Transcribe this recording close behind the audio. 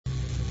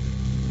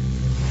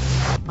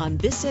On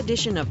this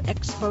edition of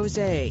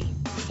Exposé,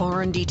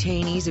 foreign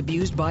detainees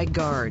abused by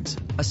guards,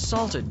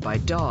 assaulted by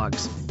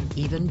dogs,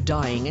 even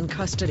dying in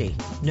custody.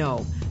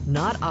 No,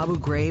 not Abu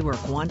Ghraib or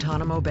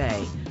Guantanamo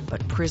Bay,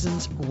 but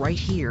prisons right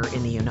here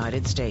in the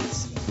United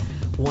States.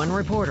 One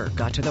reporter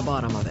got to the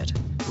bottom of it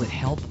with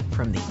help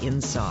from the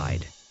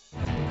inside.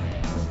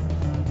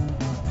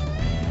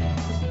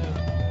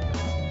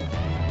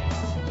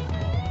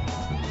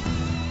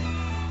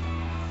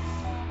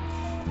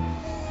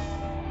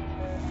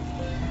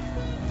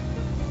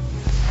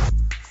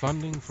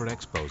 Funding for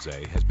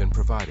Exposé has been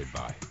provided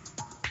by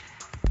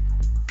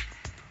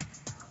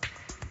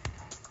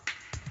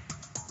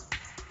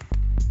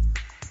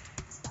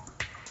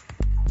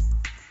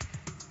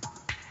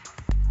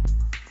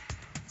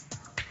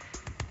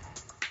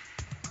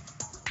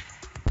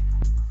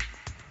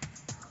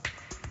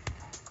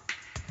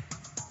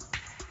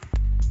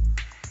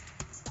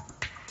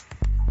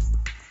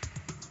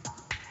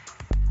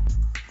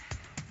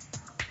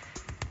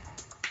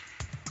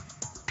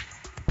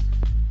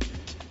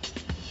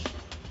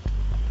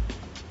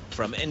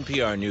From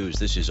NPR News,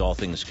 this is All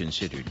Things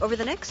Considered. Over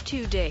the next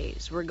 2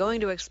 days, we're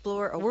going to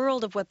explore a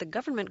world of what the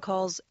government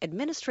calls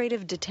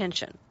administrative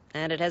detention,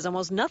 and it has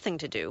almost nothing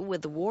to do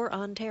with the war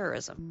on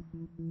terrorism.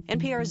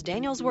 NPR's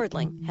Daniel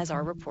Zwerdling has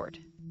our report.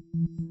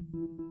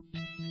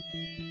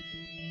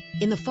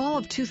 In the fall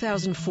of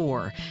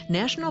 2004,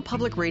 National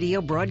Public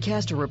Radio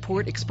broadcast a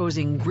report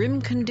exposing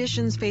grim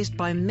conditions faced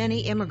by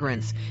many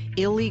immigrants,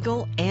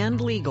 illegal and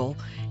legal,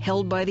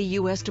 held by the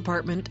U.S.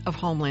 Department of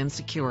Homeland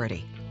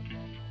Security.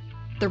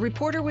 The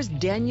reporter was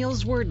Daniel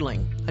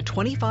Zwerdling, a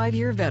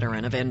 25-year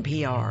veteran of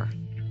NPR.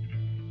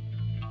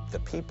 The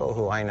people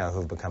who I know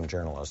who've become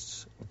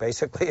journalists,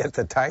 basically at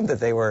the time that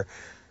they were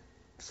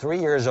 3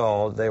 years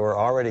old, they were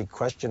already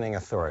questioning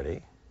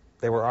authority.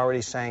 They were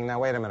already saying, now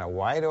wait a minute,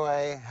 why do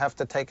I have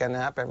to take a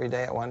nap every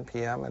day at 1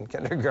 p.m. in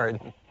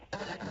kindergarten?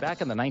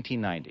 Back in the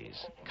 1990s,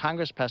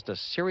 Congress passed a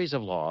series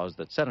of laws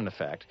that said, in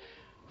effect,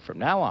 from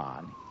now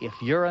on, if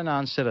you're a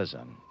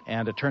non-citizen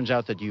and it turns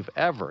out that you've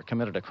ever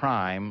committed a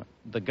crime,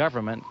 the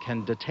government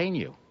can detain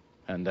you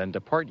and then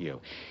deport you,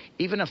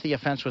 even if the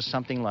offense was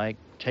something like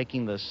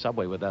taking the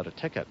subway without a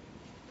ticket.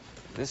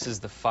 This is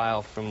the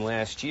file from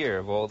last year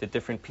of all the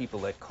different people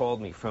that called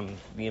me from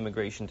the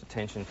immigration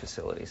detention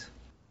facilities.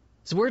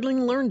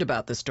 Zwerdling learned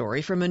about the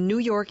story from a New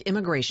York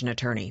immigration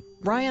attorney,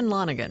 Brian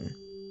Lonigan.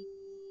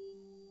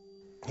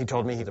 He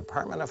told me the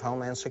Department of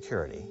Homeland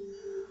Security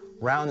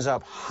rounds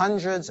up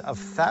hundreds of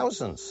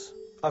thousands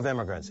of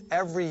immigrants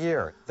every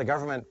year. The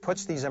government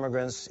puts these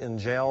immigrants in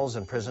jails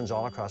and prisons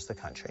all across the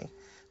country.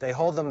 They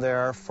hold them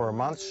there for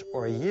months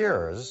or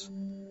years,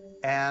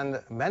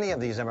 and many of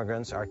these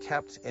immigrants are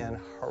kept in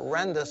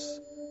horrendous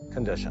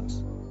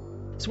conditions.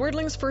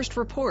 Zwerdling's first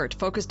report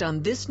focused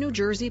on this New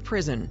Jersey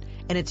prison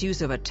and its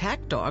use of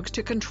attack dogs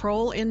to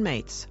control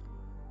inmates.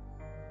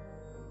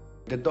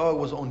 The dog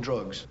was on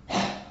drugs,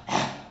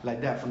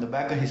 like that, from the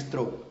back of his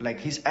throat, like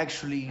he's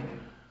actually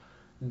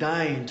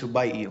dying to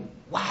bite you.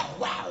 Wow,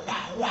 wow,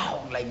 wow,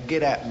 wow, like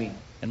get at me.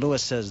 And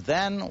Lewis says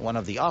then one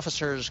of the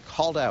officers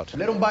called out,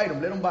 let him bite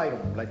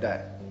him, like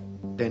that.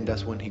 Then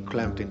that's when he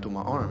clamped into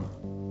my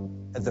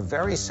arm. At the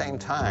very same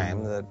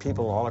time that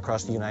people all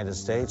across the United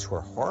States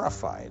were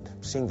horrified,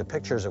 seeing the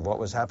pictures of what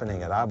was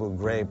happening at Abu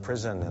Ghraib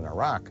prison in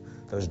Iraq,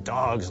 those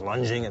dogs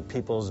lunging at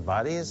people's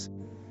bodies,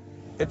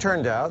 it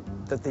turned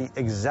out that the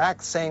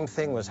exact same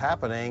thing was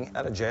happening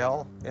at a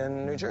jail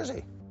in New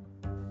Jersey.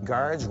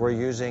 Guards were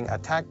using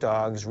attack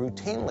dogs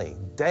routinely,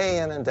 day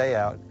in and day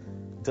out,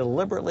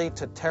 deliberately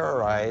to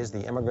terrorize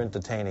the immigrant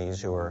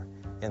detainees who were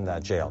in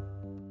that jail.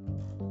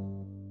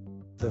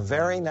 The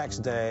very next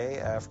day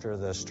after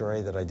the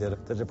story that I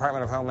did, the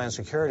Department of Homeland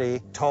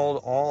Security told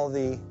all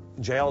the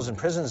jails and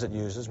prisons it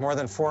uses, more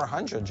than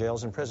 400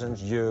 jails and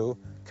prisons, you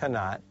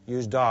cannot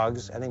use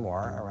dogs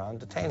anymore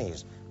around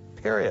detainees,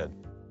 period.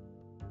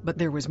 But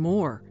there was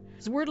more.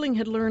 Zwerdling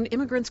had learned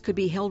immigrants could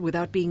be held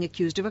without being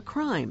accused of a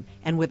crime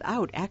and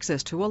without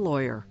access to a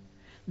lawyer.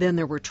 Then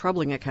there were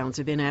troubling accounts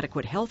of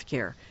inadequate health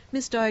care,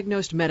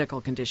 misdiagnosed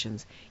medical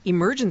conditions,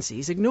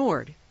 emergencies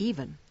ignored,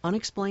 even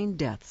unexplained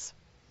deaths.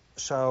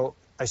 So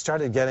I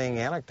started getting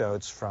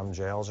anecdotes from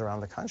jails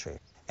around the country.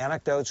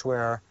 Anecdotes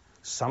where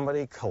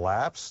somebody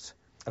collapsed,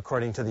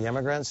 according to the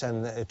immigrants,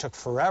 and it took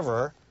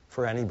forever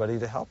for anybody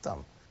to help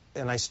them.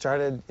 And I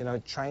started,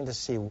 trying to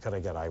see, could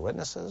I get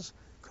eyewitnesses?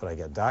 Could I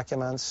get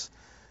documents?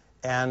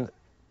 And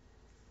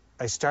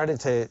I started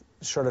to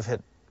sort of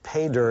hit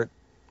pay dirt,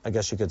 I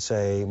guess you could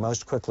say,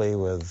 most quickly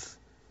with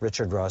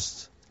Richard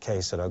Rust's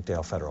case at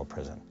Oakdale Federal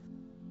Prison.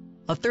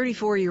 A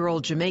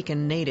 34-year-old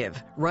Jamaican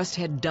native, Rust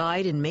had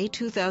died in May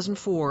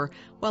 2004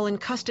 while in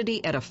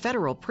custody at a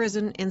federal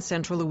prison in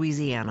central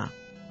Louisiana.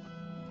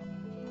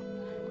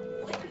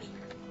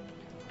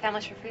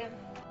 Families for Freedom.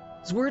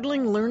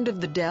 Zwerdling learned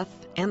of the death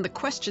and the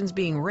questions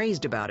being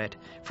raised about it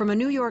from a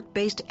New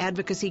York-based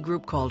advocacy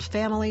group called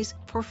Families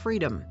for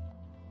Freedom.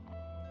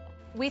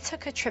 We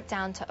took a trip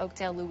down to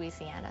Oakdale,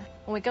 Louisiana.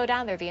 When we go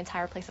down there, the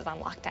entire place is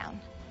on lockdown.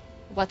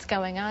 What's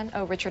going on?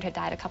 Oh, Richard had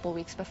died a couple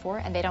weeks before,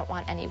 and they don't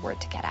want any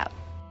word to get out.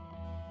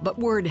 But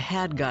word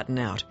had gotten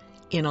out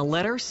in a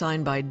letter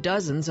signed by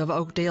dozens of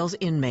Oakdale's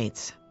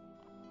inmates.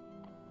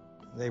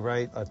 They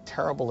write, a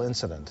terrible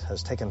incident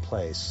has taken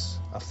place.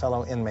 A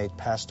fellow inmate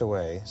passed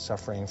away,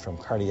 suffering from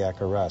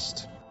cardiac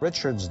arrest.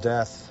 Richard's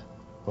death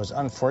was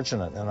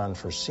unfortunate and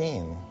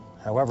unforeseen.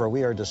 However,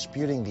 we are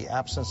disputing the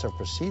absence of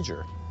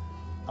procedure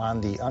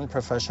on the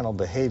unprofessional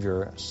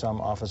behavior of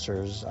some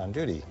officers on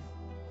duty.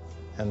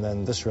 And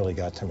then this really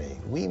got to me.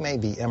 We may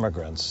be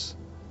immigrants,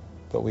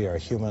 but we are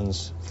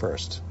humans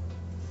first.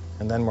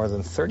 And then more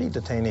than 30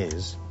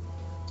 detainees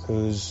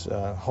whose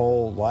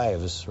whole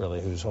lives,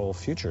 really, whose whole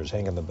futures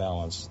hang in the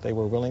balance, they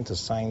were willing to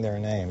sign their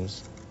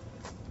names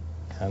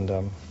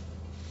and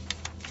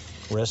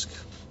risk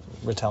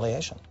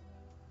retaliation.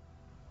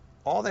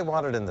 All they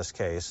wanted in this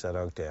case at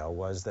Oakdale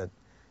was that,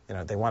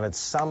 they wanted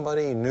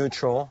somebody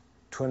neutral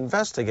to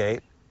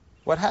investigate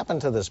what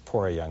happened to this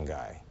poor young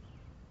guy.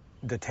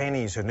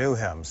 Detainees who knew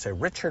him say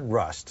Richard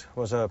Rust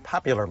was a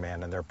popular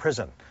man in their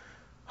prison.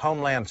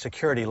 Homeland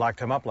Security locked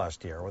him up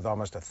last year with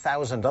almost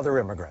 1,000 other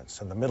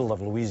immigrants in the middle of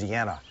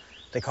Louisiana.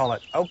 They call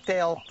it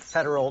Oakdale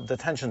Federal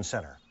Detention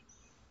Center.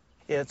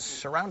 It's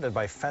surrounded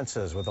by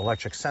fences with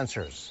electric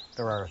sensors.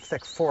 There are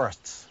thick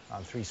forests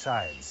on 3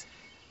 sides.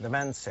 The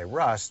men say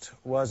Rust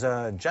was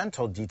a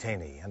gentle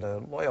detainee and a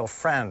loyal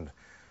friend,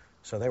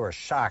 so they were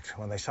shocked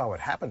when they saw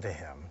what happened to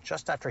him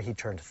just after he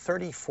turned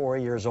 34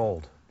 years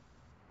old.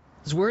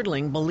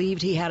 Zwerdling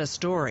believed he had a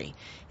story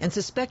and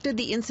suspected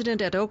the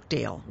incident at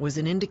Oakdale was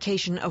an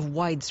indication of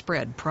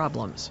widespread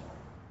problems.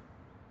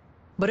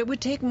 But it would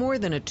take more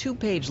than a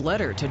 2-page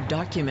letter to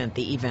document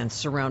the events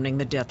surrounding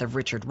the death of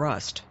Richard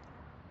Rust.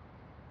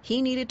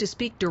 He needed to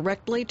speak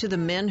directly to the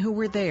men who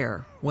were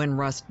there when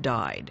Rust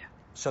died.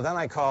 So then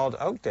I called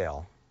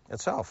Oakdale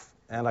itself,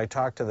 and I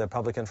talked to the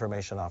public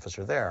information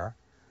officer there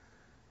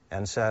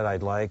and said,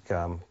 I'd like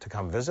to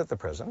come visit the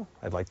prison.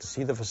 I'd like to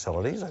see the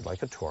facilities. I'd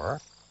like a tour.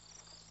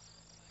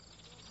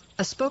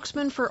 A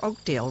spokesman for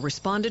Oakdale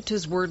responded to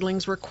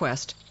Zwerdling's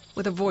request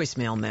with a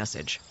voicemail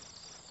message.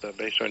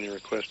 Based on your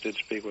request, did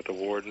speak with the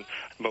warden,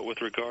 but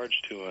with regards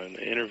to an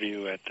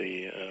interview at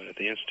the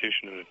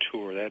institution and a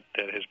tour, that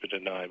has been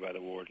denied by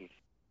the warden.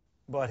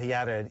 But he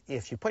added,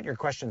 if you put your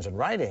questions in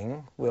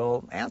writing,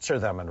 we'll answer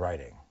them in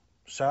writing.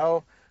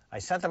 So I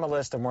sent them a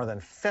list of more than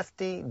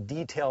 50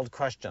 detailed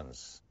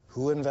questions.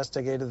 Who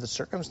investigated the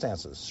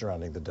circumstances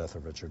surrounding the death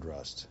of Richard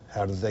Rust?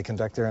 How did they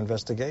conduct their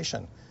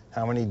investigation?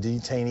 How many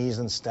detainees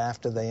and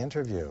staff did they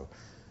interview?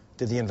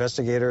 Did the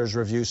investigators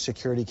review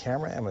security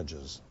camera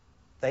images?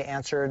 They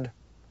answered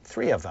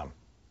 3 of them.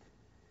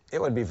 It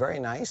would be very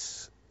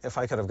nice if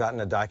I could have gotten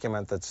a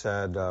document that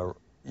said,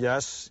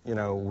 yes,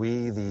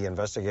 we, the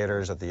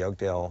investigators at the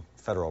Oakdale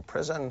Federal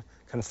Prison,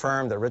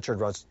 confirmed that Richard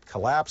Rust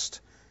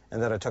collapsed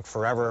and that it took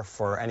forever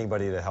for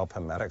anybody to help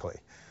him medically.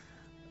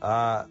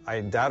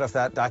 I doubt if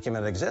that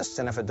document exists,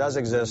 and if it does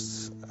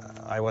exist,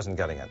 I wasn't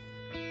getting it.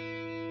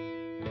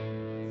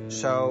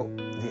 So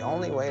the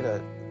only way to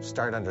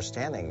start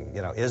understanding,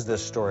 is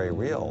this story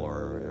real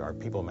or are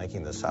people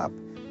making this up,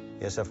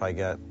 is if I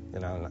get,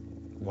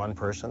 one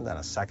person, then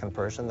a second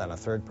person, then a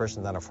third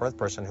person, then a fourth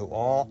person who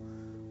all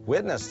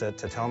witnessed it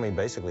to tell me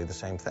basically the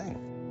same thing.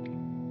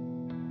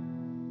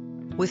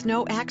 With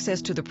no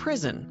access to the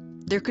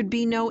prison, there could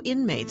be no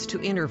inmates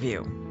to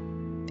interview.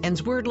 And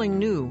Zwerdling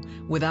knew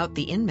without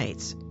the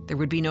inmates, there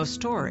would be no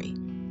story.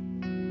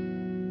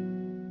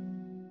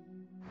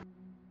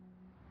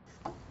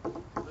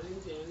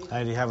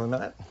 Hi, do you have a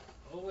minute?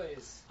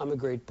 Always. I'm a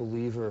great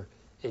believer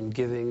in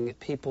giving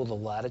people the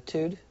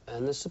latitude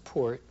and the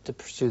support to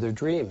pursue their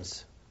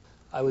dreams.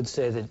 I would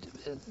say that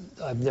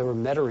I've never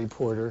met a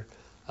reporter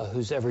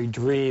whose every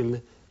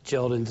dream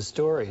gelled into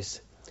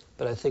stories.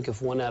 But I think if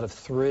 1 out of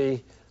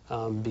 3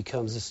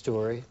 becomes a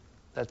story,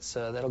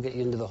 that'll get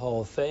you into the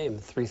Hall of Fame,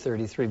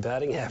 333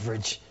 batting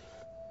average.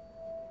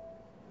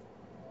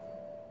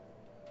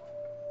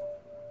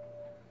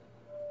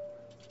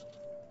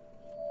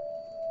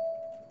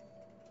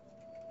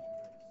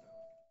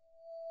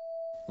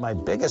 My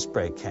biggest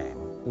break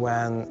came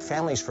when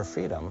Families for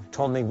Freedom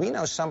told me, we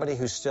know somebody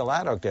who's still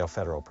at Oakdale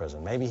Federal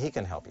Prison. Maybe he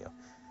can help you.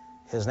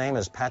 His name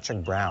is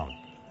Patrick Brown.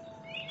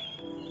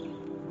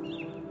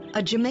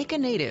 A Jamaica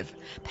native,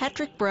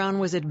 Patrick Brown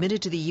was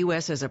admitted to the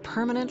U.S. as a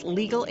permanent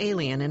legal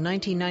alien in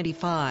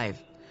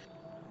 1995.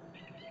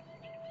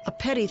 A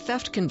petty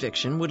theft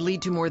conviction would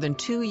lead to more than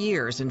 2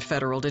 years in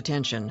federal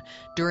detention,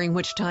 during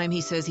which time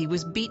he says he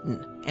was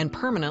beaten and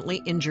permanently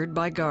injured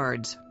by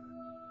guards.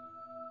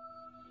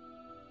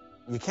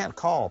 You can't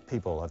call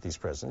people at these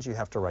prisons. You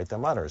have to write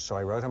them letters. So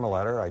I wrote him a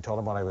letter. I told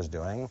him what I was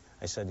doing.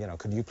 I said,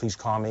 could you please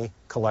call me,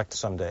 collect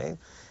someday?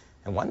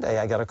 And one day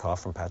I got a call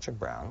from Patrick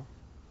Brown,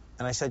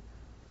 and I said,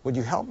 would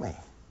you help me?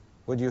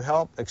 Would you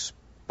help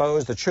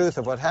expose the truth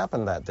of what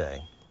happened that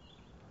day?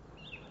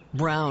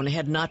 Brown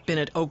had not been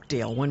at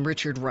Oakdale when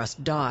Richard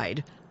Rust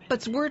died, but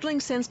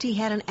Zwerdling sensed he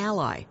had an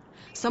ally,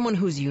 someone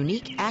whose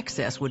unique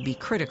access would be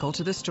critical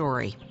to the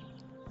story.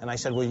 And I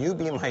said, will you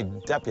be my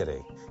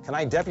deputy? Can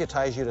I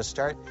deputize you to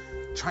start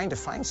trying to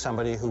find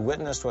somebody who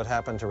witnessed what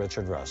happened to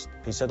Richard Rust?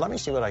 He said, let me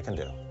see what I can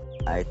do.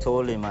 I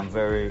told him I'm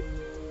very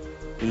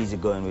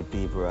easygoing with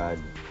people.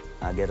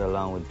 I get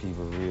along with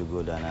people real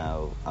good, and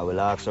I will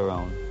ask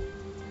around,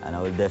 and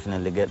I will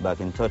definitely get back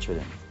in touch with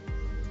him.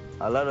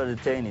 A lot of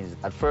detainees,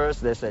 at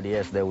first they said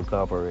yes, they would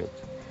cooperate.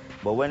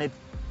 But when it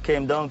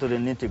came down to the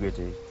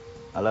nitty-gritty,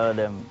 a lot of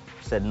them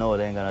said no,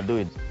 they ain't gonna do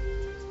it.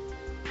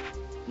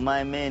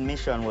 My main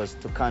mission was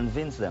to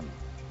convince them,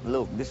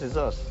 look, this is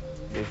us.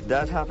 If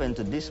that happened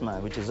to this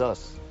man, which is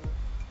us,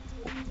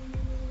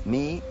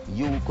 me,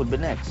 you could be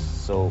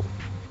next. So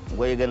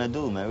what are you gonna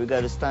do, man? We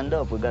gotta stand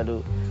up. We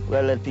gotta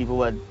let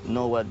people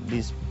know what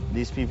these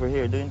people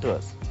here are doing to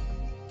us.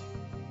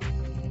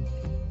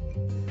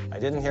 I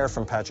didn't hear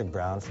from Patrick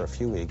Brown for a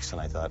few weeks,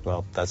 and I thought,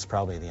 well, that's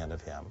probably the end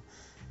of him.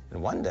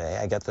 And one day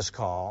I get this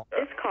call.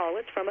 This call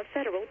is from a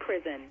federal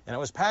prison. And it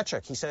was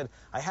Patrick. He said,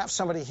 I have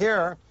somebody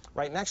here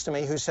right next to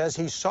me who says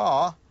he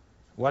saw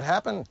what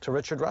happened to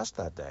Richard Rust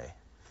that day.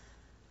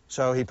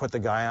 So he put the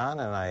guy on,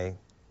 and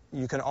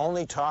you can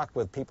only talk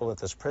with people at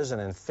this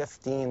prison in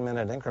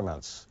 15-minute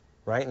increments,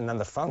 right? And then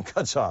the phone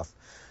cuts off.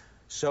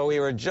 So we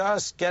were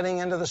just getting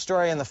into the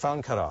story, and the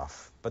phone cut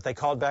off. But they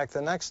called back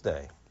the next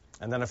day.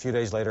 And then a few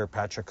days later,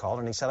 Patrick called,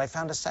 and he said, I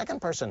found a second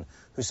person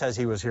who says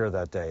he was here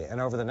that day. And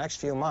over the next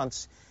few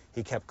months,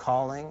 he kept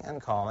calling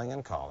and calling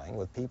and calling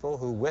with people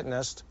who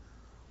witnessed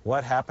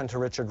what happened to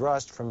Richard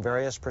Rust from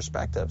various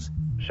perspectives.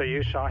 So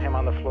you saw him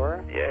on the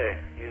floor? Yeah,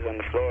 he was on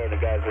the floor. The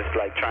guys just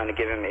like trying to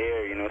give him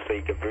air, you know, so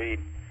he could breathe.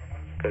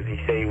 Because he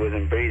said he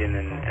wasn't breathing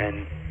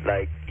and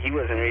like he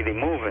wasn't really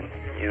moving,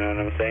 you know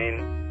what I'm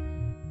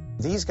saying?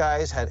 These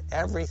guys had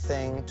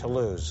everything to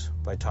lose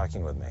by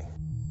talking with me.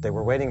 They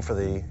were waiting for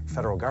the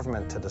federal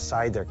government to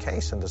decide their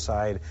case and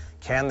decide,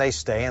 can they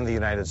stay in the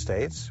United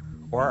States,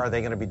 or are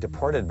they going to be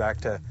deported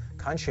back to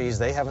countries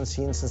they haven't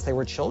seen since they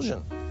were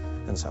children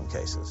in some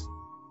cases.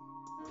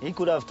 He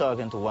could have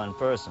talked to one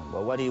person,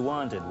 but what he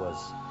wanted was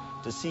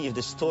to see if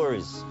the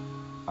stories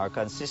are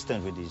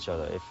consistent with each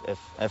other,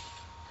 if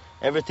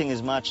everything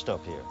is matched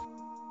up here.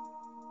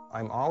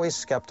 I'm always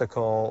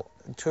skeptical,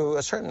 to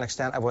a certain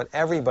extent, of what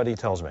everybody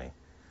tells me.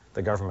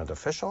 The government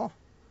official,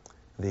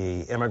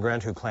 the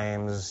immigrant who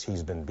claims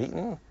he's been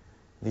beaten,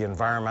 the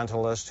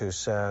environmentalist who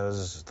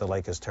says the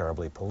lake is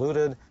terribly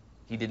polluted.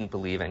 He didn't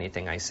believe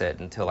anything I said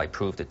until I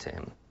proved it to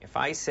him. If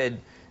I said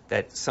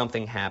that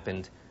something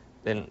happened,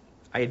 then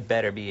I had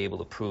better be able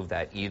to prove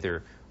that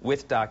either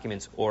with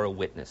documents or a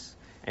witness.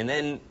 And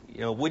then, you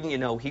know, wouldn't you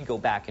know, he'd go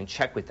back and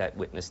check with that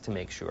witness to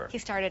make sure. He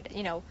started,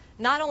 you know,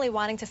 not only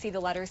wanting to see the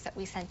letters that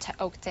we sent to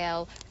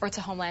Oakdale or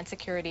to Homeland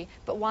Security,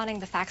 but wanting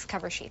the fax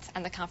cover sheets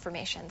and the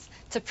confirmations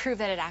to prove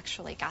that it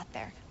actually got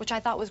there, which I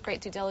thought was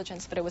great due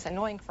diligence, but it was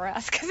annoying for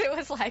us because it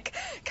was like,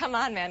 come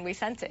on, man, we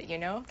sent it, you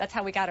know? That's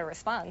how we got a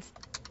response.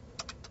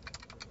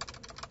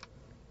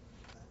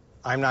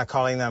 I'm not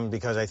calling them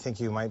because I think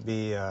you might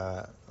be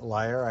a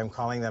liar. I'm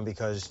calling them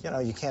because, you know,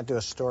 you can't do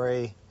a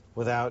story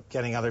without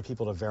getting other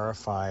people to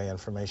verify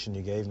information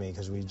you gave me,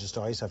 because we just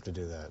always have to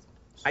do that.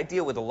 I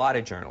deal with a lot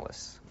of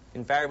journalists.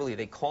 Invariably,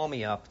 they call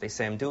me up. They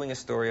say, I'm doing a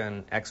story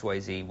on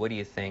XYZ. What do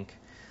you think?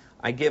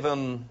 I give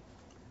them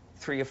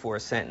 3 or 4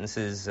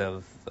 sentences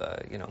of,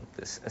 you know,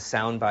 a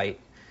soundbite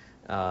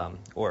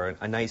or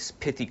a nice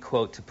pithy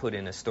quote to put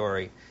in a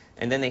story.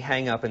 And then they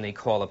hang up and they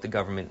call up the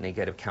government and they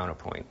get a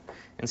counterpoint.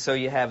 And so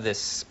you have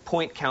this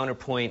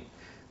point-counterpoint.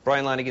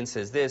 Brian Lonigan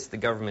says this, the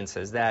government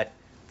says that.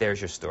 There's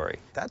your story.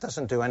 That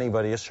doesn't do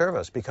anybody a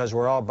service, because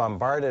we're all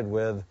bombarded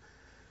with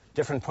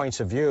different points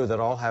of view that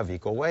all have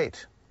equal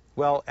weight.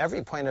 Well,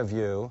 every point of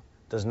view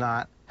does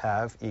not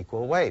have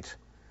equal weight.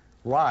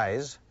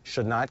 Lies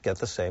should not get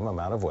the same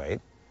amount of weight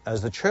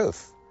as the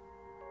truth.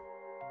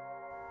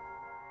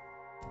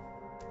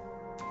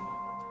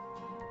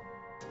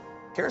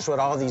 Here's what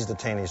all these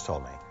detainees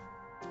told me.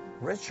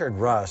 Richard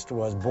Rust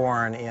was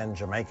born in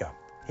Jamaica.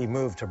 He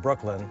moved to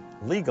Brooklyn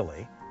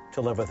legally to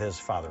live with his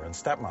father and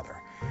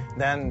stepmother.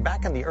 Then,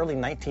 back in the early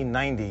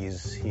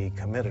 1990s, he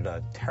committed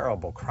a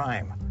terrible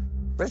crime.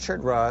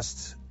 Richard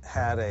Rust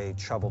had a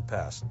troubled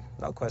past,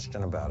 no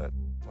question about it.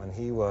 When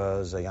he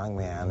was a young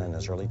man in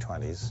his early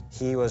 20s,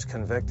 he was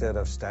convicted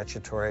of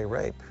statutory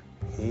rape.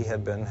 He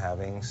had been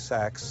having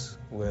sex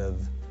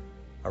with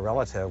a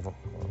relative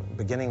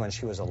beginning when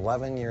she was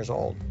 11 years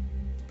old.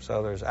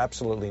 So there's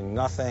absolutely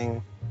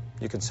nothing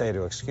you could say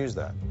to excuse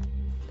that.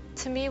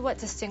 To me, what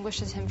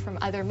distinguishes him from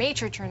other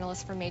major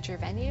journalists from major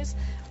venues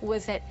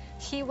was that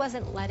he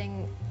wasn't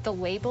letting the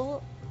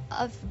label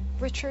of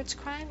Richard's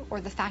crime or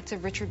the fact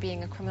of Richard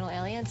being a criminal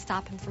alien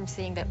stop him from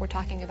seeing that we're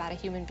talking about a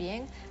human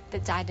being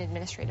that died in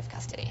administrative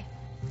custody.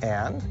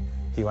 And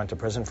he went to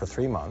prison for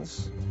 3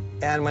 months.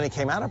 And when he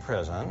came out of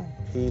prison,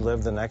 he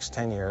lived the next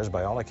 10 years,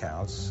 by all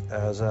accounts,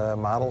 as a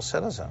model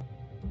citizen.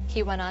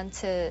 He went on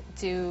to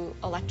do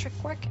electric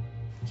work.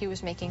 He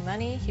was making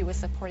money. He was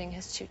supporting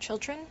his 2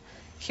 children.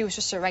 He was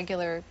just a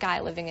regular guy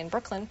living in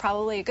Brooklyn,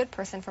 probably a good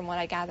person from what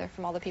I gather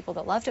from all the people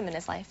that loved him in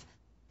his life.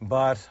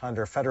 But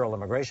under federal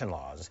immigration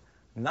laws,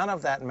 none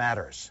of that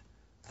matters.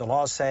 The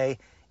laws say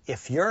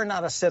if you're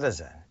not a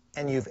citizen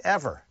and you've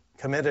ever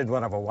committed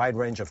one of a wide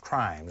range of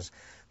crimes,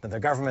 then the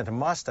government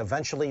must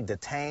eventually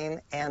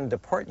detain and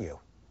deport you,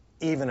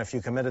 even if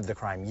you committed the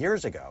crime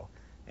years ago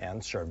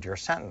and served your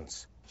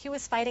sentence. He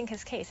was fighting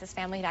his case. His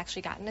family had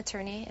actually got an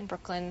attorney in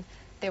Brooklyn.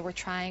 They were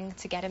trying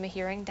to get him a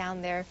hearing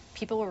down there.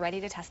 People were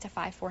ready to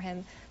testify for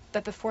him.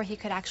 But before he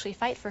could actually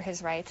fight for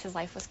his rights, his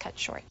life was cut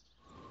short.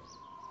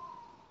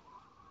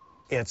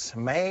 It's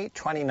May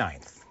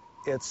 29th.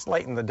 It's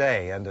late in the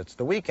day and it's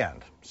the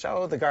weekend.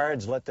 So the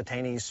guards let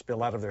detainees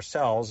spill out of their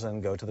cells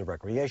and go to the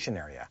recreation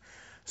area.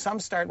 Some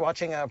start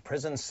watching a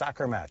prison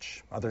soccer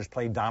match. Others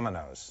play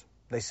dominoes.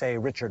 They say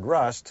Richard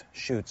Rust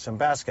shoots some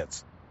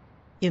baskets.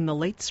 In the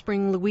late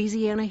spring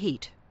Louisiana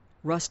heat,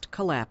 Rust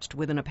collapsed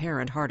with an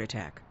apparent heart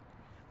attack.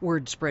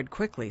 Word spread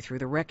quickly through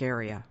the rec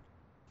area.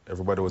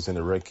 Everybody was in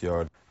the rec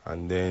yard,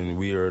 and then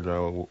we heard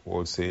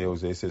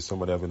they said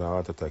somebody having a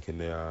heart attack in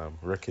the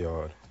rec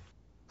yard.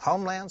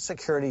 Homeland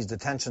Security's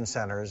detention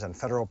centers and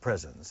federal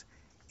prisons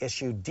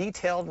issue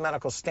detailed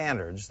medical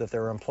standards that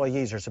their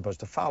employees are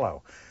supposed to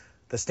follow.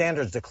 The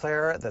standards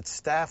declare that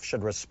staff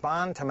should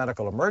respond to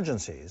medical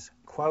emergencies,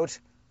 quote,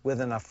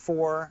 within a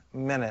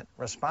 4-minute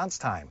response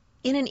time.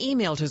 In an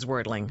email to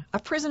Zwerdling, a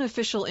prison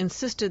official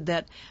insisted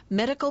that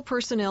medical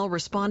personnel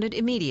responded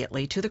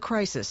immediately to the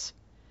crisis.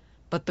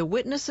 But the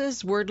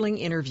witnesses Zwerdling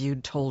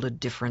interviewed told a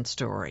different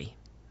story.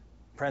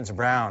 Prince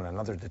Brown and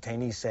other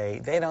detainees say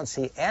they don't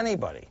see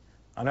anybody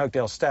on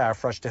Oakdale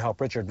staff rush to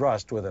help Richard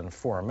Rust within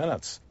 4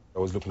 minutes. I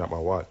was looking at my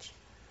watch.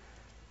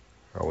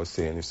 I was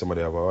saying, if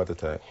somebody have a heart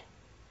attack,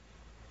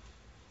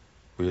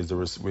 where's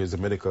the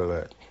medical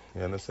at?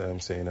 You understand what I'm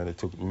saying? And it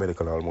took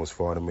medical almost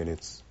 40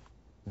 minutes.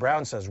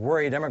 Brown says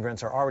worried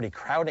immigrants are already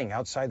crowding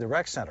outside the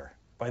rec center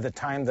by the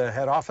time the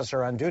head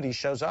officer on duty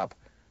shows up.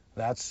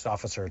 That's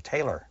Officer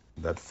Taylor.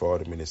 That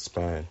 40-minute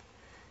span,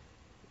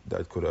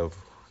 that could have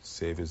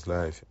saved his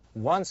life.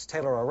 Once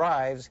Taylor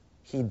arrives,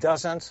 he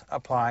doesn't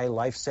apply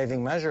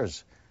life-saving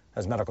measures,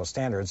 as medical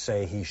standards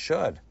say he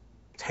should.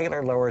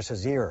 Taylor lowers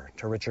his ear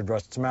to Richard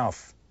Rust's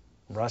mouth.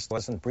 Rust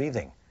wasn't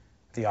breathing.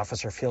 The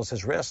officer feels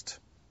his wrist.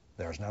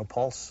 There's no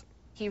pulse.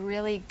 He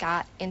really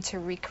got into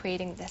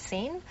recreating the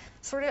scene.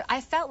 I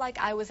felt like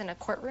I was in a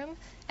courtroom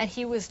and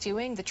he was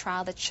doing the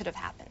trial that should have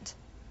happened.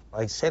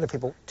 I say to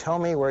people, tell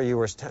me where you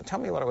were, tell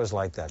me what it was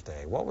like that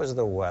day. What was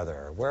the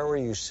weather? Where were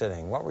you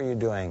sitting? What were you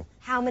doing?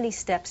 How many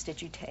steps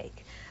did you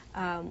take?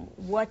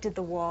 What did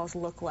the walls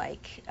look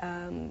like?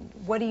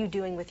 What are you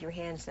doing with your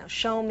hands now?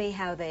 Show me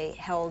how they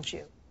held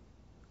you.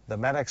 The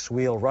medics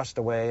wheel Rust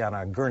away on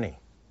a gurney.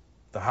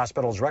 The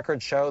hospital's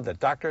records show that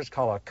doctors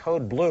call a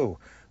code blue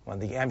when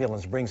the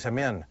ambulance brings him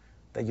in.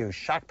 They use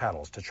shock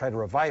paddles to try to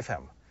revive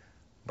him.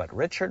 But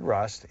Richard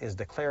Rust is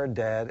declared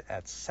dead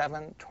at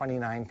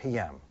 7:29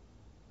 p.m.,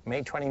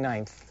 May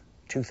 29th,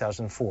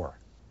 2004.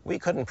 We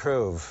couldn't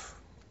prove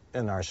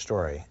in our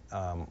story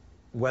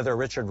whether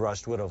Richard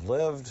Rust would have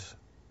lived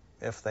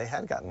if they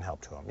had gotten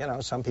help to him. You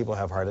know, some people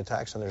have heart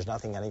attacks and there's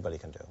nothing anybody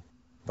can do.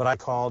 But I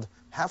called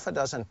half a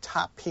dozen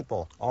top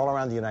people all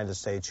around the United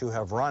States who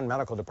have run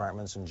medical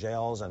departments in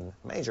jails and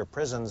major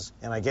prisons,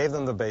 and I gave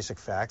them the basic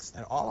facts,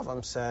 and all of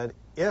them said,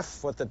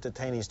 if what the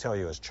detainees tell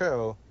you is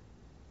true,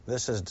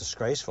 this is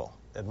disgraceful.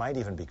 It might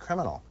even be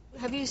criminal.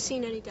 Have you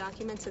seen any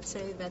documents that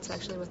say that's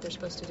actually what they're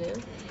supposed to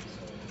do?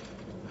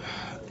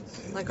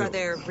 Like, are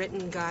there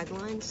written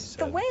guidelines?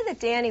 The way that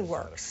Danny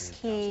works,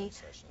 he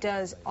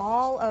does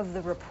all of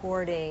the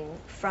reporting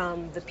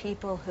from the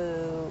people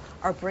who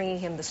are bringing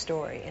him the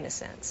story, in a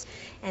sense.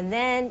 And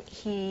then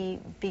he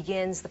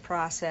begins the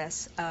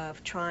process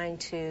of trying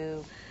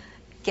to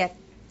get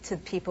to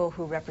people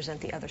who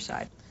represent the other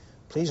side.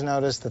 Please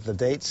notice that the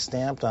date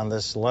stamped on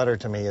this letter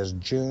to me is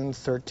June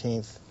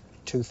 13th,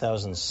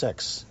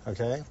 2006,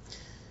 okay?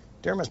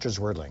 Dear Mr.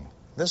 Zwerdling,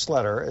 this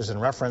letter is in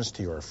reference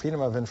to your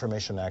Freedom of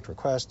Information Act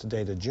request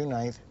dated June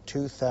 9th,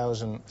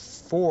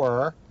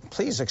 2004.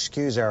 Please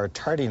excuse our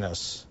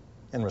tardiness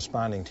in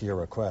responding to your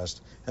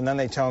request. And then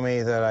they tell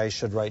me that I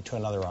should write to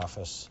another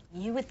office.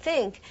 You would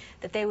think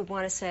that they would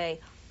want to say,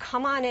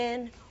 come on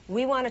in,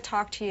 we want to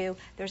talk to you,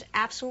 there's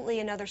absolutely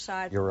another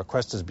side. Your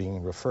request is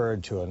being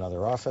referred to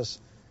another office.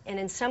 And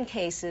in some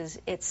cases,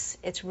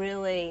 it's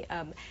really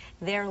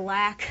their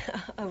lack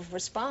of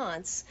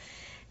response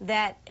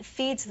that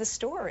feeds the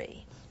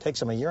story. It takes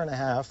them a year and a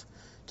half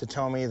to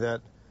tell me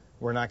that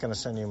we're not going to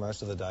send you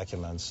most of the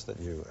documents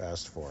that you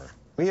asked for.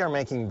 We are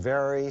making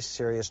very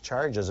serious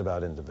charges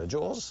about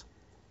individuals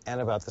and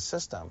about the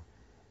system.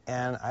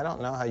 And I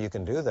don't know how you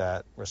can do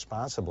that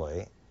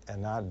responsibly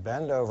and not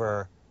bend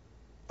over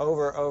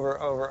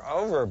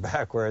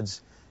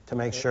backwards to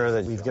make sure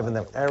that we've given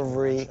them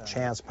every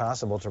chance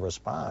possible to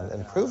respond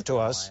and prove to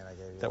us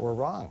that we're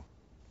wrong.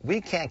 We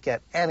can't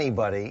get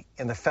anybody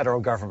in the federal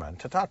government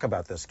to talk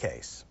about this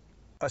case.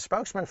 A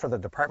spokesman for the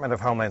Department of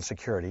Homeland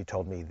Security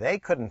told me they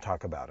couldn't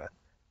talk about it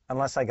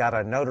unless I got a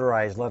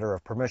notarized letter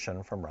of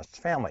permission from Rust's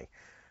family.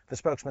 The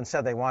spokesman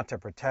said they want to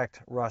protect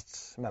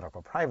Rust's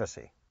medical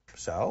privacy.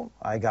 So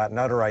I got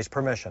notarized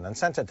permission and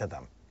sent it to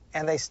them.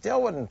 And they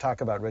still wouldn't talk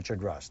about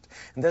Richard Rust.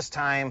 And this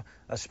time,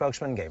 a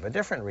spokesman gave a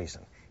different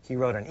reason. He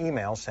wrote an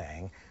email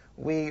saying,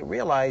 we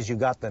realize you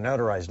got the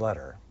notarized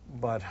letter,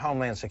 But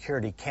Homeland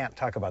Security can't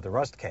talk about the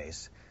Rust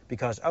case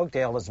because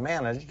Oakdale is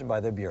managed by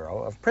the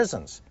Bureau of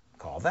Prisons.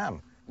 Call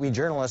them. We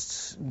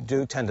journalists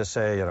do tend to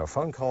say,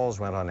 phone calls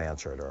went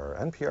unanswered or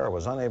NPR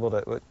was unable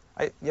to.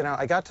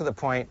 I got to the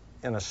point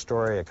in a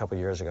story a couple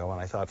years ago when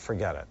I thought,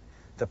 forget it.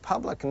 The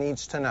public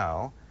needs to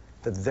know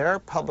that their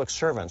public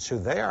servants who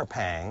they are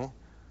paying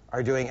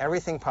are doing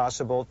everything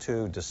possible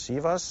to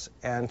deceive us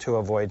and to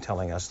avoid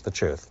telling us the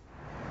truth.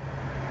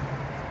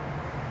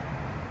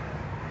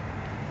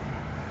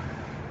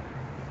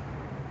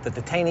 The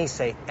detainees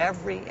say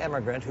every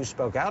immigrant who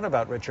spoke out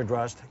about Richard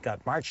Rust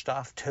got marched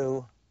off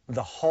to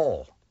the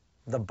hole,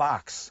 the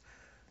box.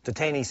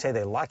 Detainees say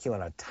they lock you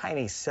in a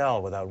tiny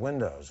cell without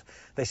windows.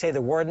 They say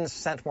the wardens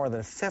sent more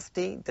than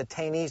 50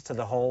 detainees to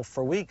the hole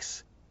for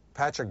weeks.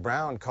 Patrick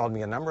Brown called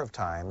me a number of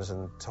times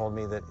and told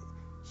me that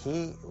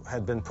he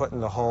had been put in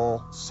the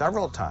hole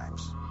several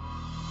times.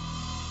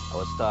 I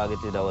was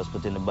targeted, I was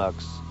put in the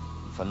box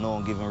for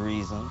no given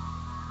reason,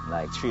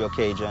 like 3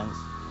 occasions.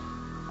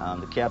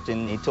 The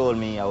captain, he told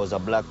me I was a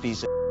black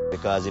piece of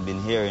because he'd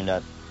been hearing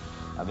that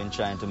I've been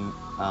trying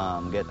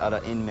to get other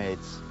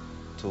inmates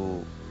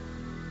to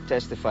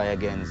testify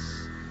against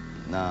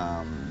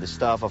the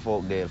staff of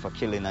Oakdale for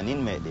killing an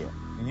inmate there.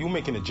 You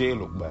making the jail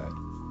look bad.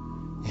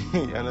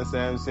 You understand what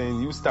I'm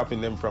saying? You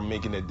stopping them from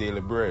making their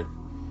daily bread.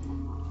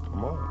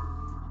 Come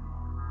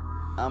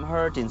on. I'm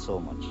hurting so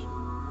much.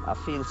 I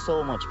feel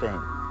so much pain.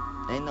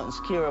 Ain't nothing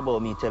scary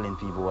about me telling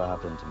people what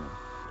happened to me.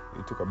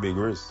 You took a big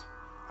risk.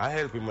 I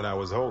helped him when I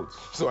was out,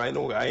 so I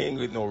know I ain't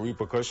get no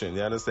repercussion.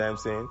 You understand what I'm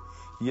saying?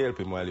 He helped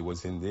him while he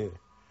was in there.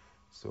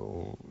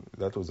 So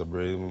that was a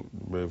brave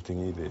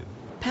thing he did.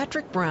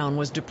 Patrick Brown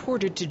was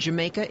deported to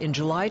Jamaica in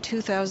July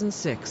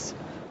 2006.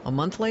 A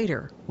month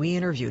later, we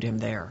interviewed him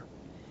there.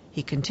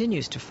 He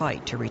continues to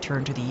fight to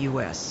return to the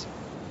U.S.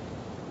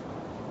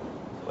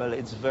 Well,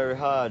 it's very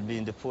hard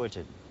being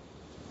deported,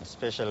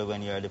 especially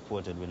when you are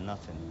deported with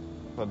nothing.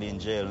 I'll be in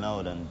jail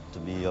now than to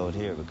be out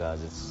here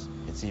because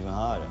it's even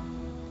harder.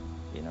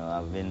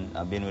 I've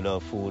been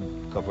without food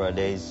a couple of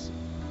days,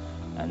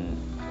 and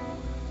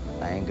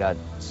I ain't got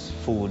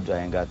food.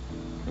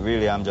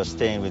 Really, I'm just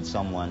staying with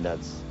someone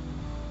that's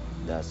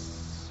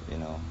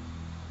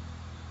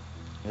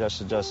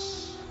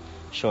just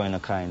showing a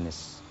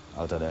kindness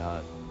out of their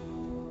heart.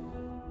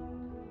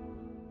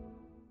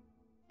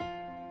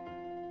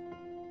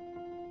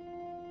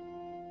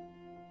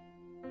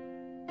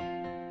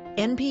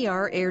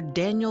 NPR aired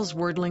Daniel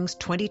Zwerdling's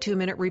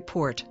 22-minute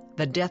report,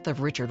 The Death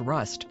of Richard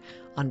Rust,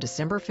 on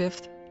December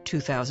 5th,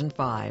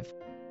 2005.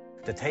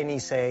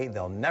 Detainees say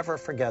they'll never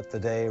forget the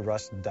day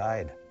Rust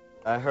died.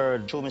 I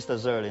heard through Mr.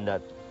 Zwerdling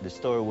that the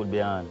story would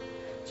be on,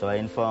 so I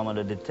informed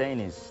the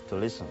detainees to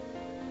listen.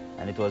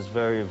 And it was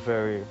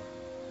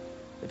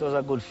it was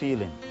a good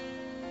feeling.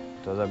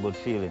 It was a good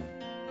feeling.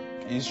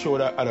 It showed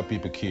that other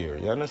people care.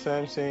 You understand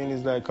what I'm saying?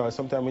 It's like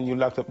sometimes when you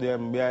locked up there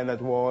behind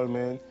that wall,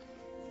 man,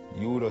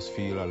 you just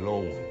feel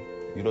alone.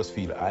 You just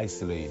feel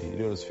isolated.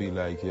 You just feel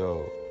like,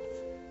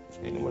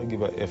 ain't nobody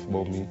give a F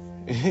about me.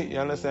 You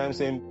understand what I'm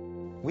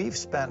saying? We've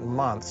spent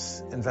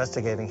months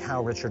investigating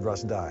how Richard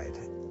Rust died,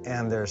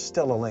 and there's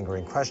still a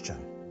lingering question.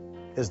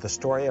 Is the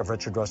story of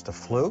Richard Rust a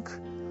fluke,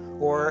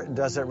 or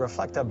does it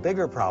reflect a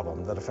bigger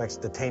problem that affects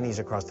detainees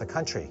across the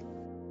country?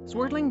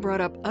 Zwerdling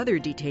brought up other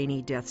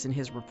detainee deaths in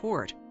his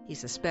report. He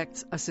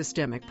suspects a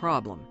systemic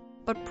problem.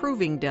 But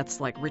proving deaths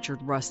like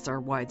Richard Rust's are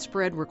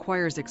widespread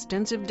requires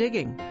extensive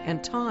digging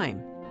and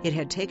time. It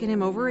had taken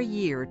him over a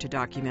year to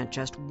document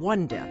just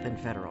one death in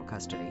federal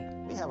custody.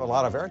 We have a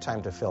lot of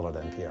airtime to fill at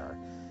NPR.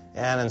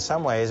 And in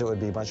some ways, it would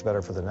be much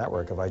better for the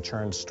network if I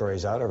churned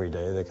stories out every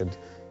day that could,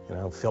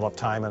 fill up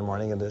time on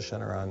Morning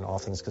Edition or on All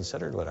Things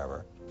Considered,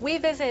 whatever. We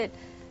visit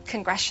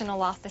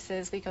congressional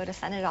offices, we go to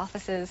Senate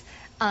offices,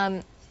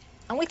 and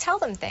we tell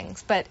them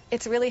things, but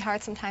it's really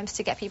hard sometimes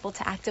to get people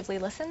to actively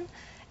listen.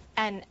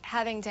 And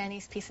having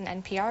Danny's piece in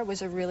NPR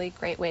was a really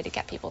great way to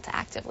get people to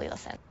actively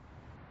listen.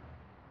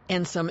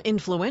 And some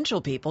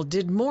influential people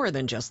did more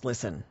than just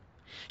listen.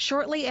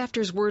 Shortly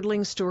after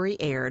Zwerdling's story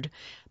aired,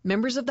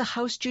 members of the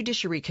House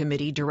Judiciary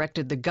Committee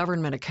directed the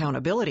Government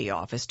Accountability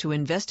Office to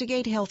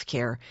investigate health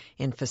care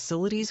in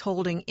facilities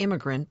holding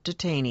immigrant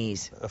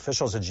detainees.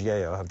 Officials at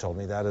GAO have told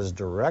me that is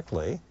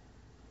directly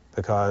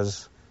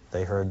because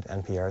they heard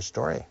NPR's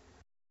story.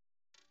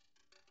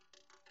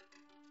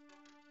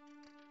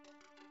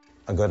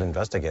 A good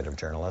investigative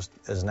journalist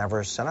is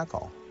never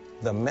cynical.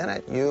 The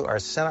minute you are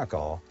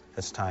cynical,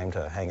 it's time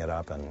to hang it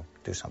up and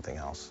do something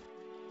else.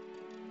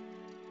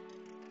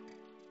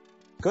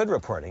 Good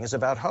reporting is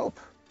about hope.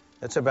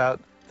 It's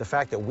about the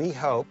fact that we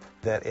hope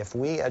that if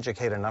we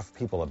educate enough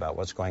people about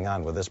what's going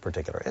on with this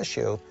particular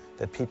issue,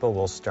 that people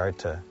will start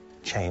to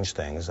change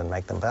things and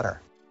make them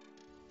better.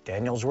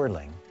 Daniel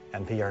Zwerdling,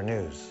 NPR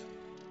News.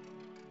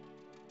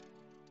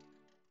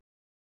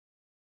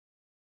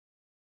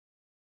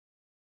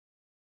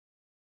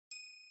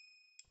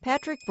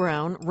 Patrick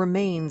Brown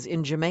remains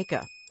in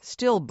Jamaica,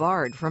 still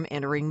barred from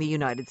entering the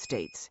United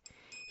States.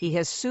 He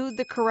has sued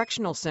the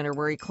correctional center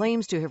where he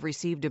claims to have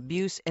received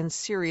abuse and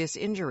serious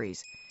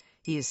injuries.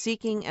 He is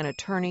seeking an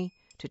attorney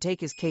to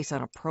take his case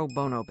on a pro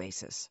bono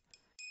basis.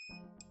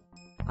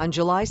 On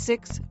July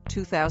 6,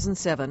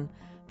 2007,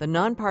 the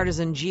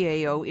nonpartisan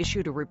GAO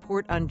issued a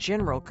report on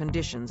general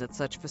conditions at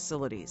such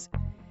facilities.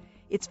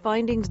 Its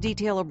findings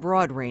detail a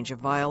broad range of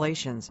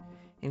violations,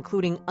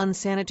 including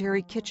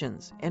unsanitary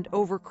kitchens and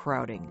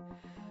overcrowding.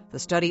 The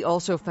study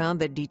also found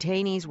that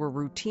detainees were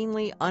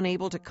routinely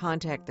unable to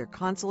contact their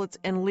consulates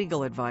and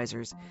legal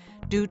advisors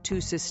due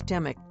to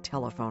systemic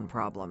telephone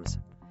problems.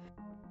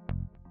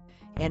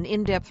 An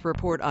in-depth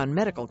report on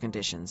medical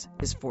conditions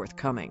is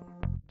forthcoming.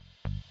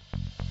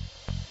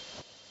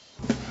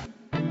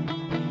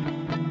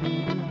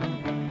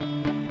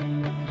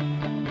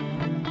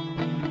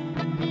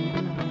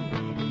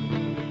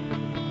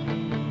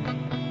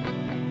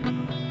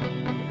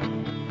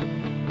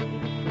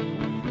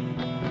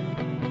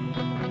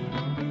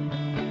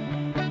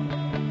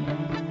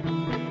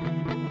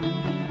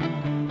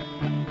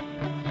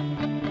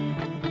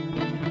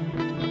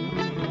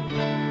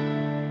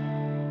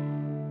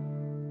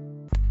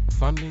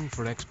 Funding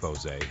for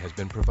Expose has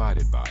been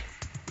provided by